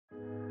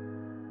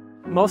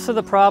Most of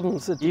the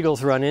problems that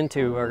eagles run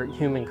into are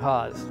human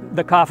caused.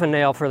 The coffin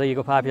nail for the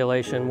eagle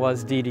population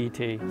was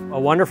DDT. A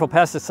wonderful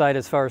pesticide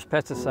as far as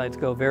pesticides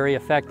go, very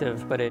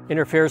effective, but it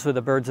interferes with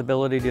the bird's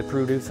ability to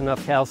produce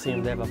enough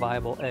calcium to have a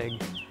viable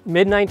egg.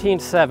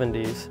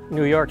 Mid-1970s,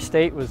 New York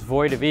State was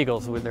void of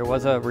eagles. There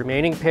was a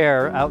remaining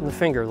pair out in the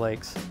Finger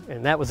Lakes,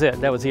 and that was it.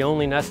 That was the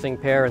only nesting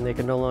pair, and they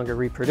could no longer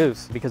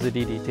reproduce because of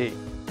DDT.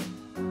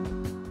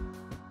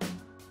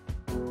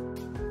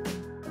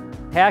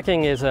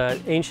 Hacking is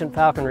an ancient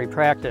falconry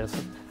practice.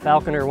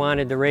 Falconer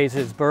wanted to raise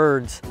his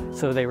birds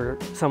so they were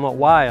somewhat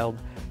wild.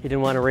 He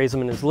didn't want to raise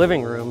them in his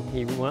living room.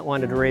 He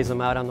wanted to raise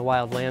them out on the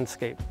wild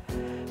landscape.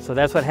 So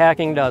that's what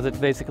hacking does. It's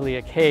basically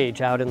a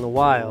cage out in the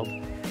wild.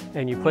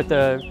 And you put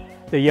the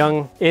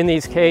young in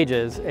these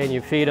cages and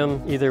you feed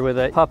them either with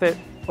a puppet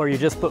or you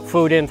just put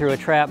food in through a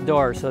trap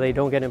door so they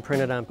don't get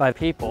imprinted on by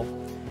people.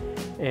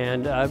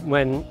 And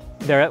when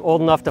they're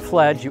old enough to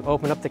fledge, you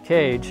open up the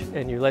cage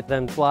and you let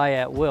them fly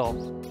at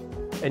will.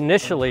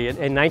 Initially,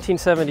 in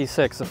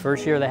 1976, the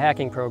first year of the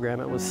hacking program,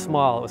 it was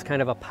small. It was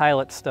kind of a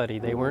pilot study.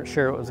 They weren't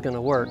sure it was going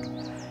to work.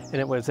 And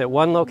it was at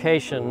one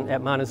location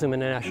at Montezuma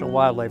National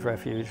Wildlife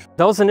Refuge.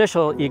 Those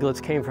initial eaglets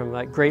came from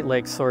Great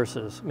Lakes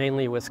sources,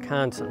 mainly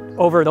Wisconsin.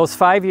 Over those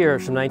 5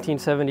 years, from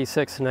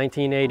 1976 to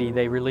 1980,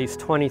 they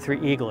released 23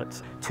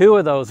 eaglets. 2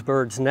 of those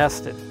birds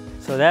nested.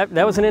 So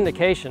that was an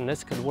indication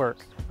this could work.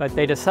 But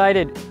they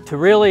decided to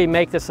really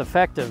make this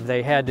effective,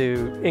 they had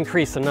to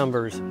increase the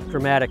numbers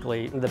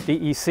dramatically. The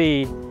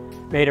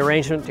DEC made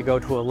arrangements to go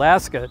to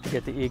Alaska to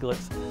get the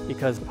eaglets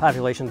because the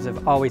populations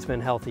have always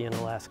been healthy in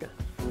Alaska.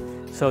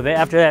 So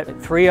after that,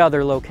 at 3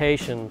 other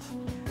locations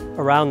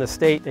around the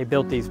state, they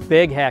built these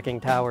big hacking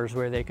towers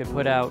where they could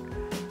put out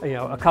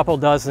a couple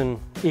dozen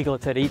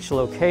eaglets at each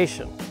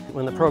location.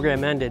 When the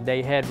program ended,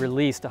 they had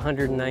released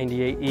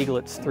 198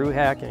 eaglets through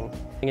hacking.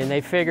 And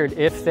they figured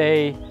if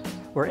they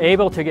were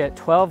able to get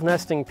 12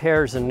 nesting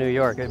pairs in New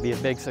York, it'd be a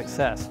big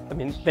success. I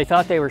mean, they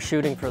thought they were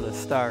shooting for the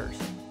stars.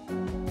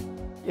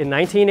 In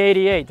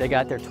 1988, they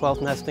got their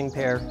 12th nesting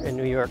pair in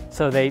New York.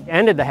 So they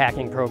ended the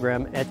hacking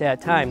program. At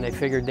that time, they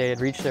figured they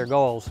had reached their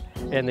goals.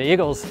 And the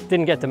eagles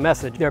didn't get the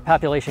message. Their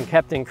population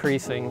kept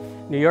increasing.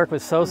 New York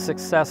was so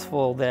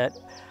successful that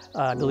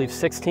I believe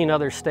 16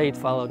 other states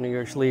followed New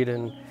York's lead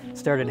and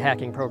started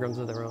hacking programs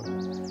of their own.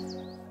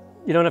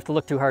 You don't have to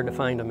look too hard to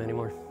find them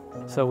anymore.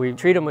 So we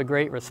treat them with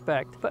great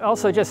respect, but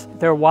also just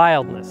their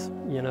wildness.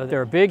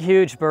 They're a big,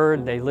 huge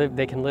bird.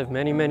 They can live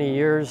many, many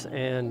years,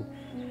 and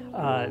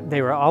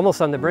they were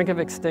almost on the brink of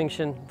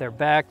extinction. They're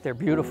back, they're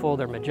beautiful,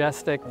 they're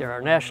majestic, they're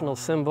our national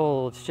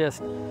symbol. It's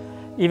just,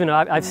 even though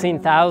I've seen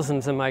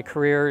thousands in my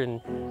career,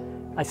 and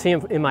I see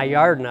them in my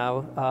yard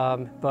now,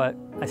 but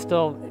I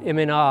still am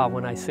in awe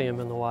when I see them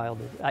in the wild.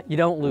 You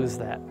don't lose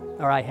that,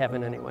 or I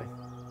haven't anyway.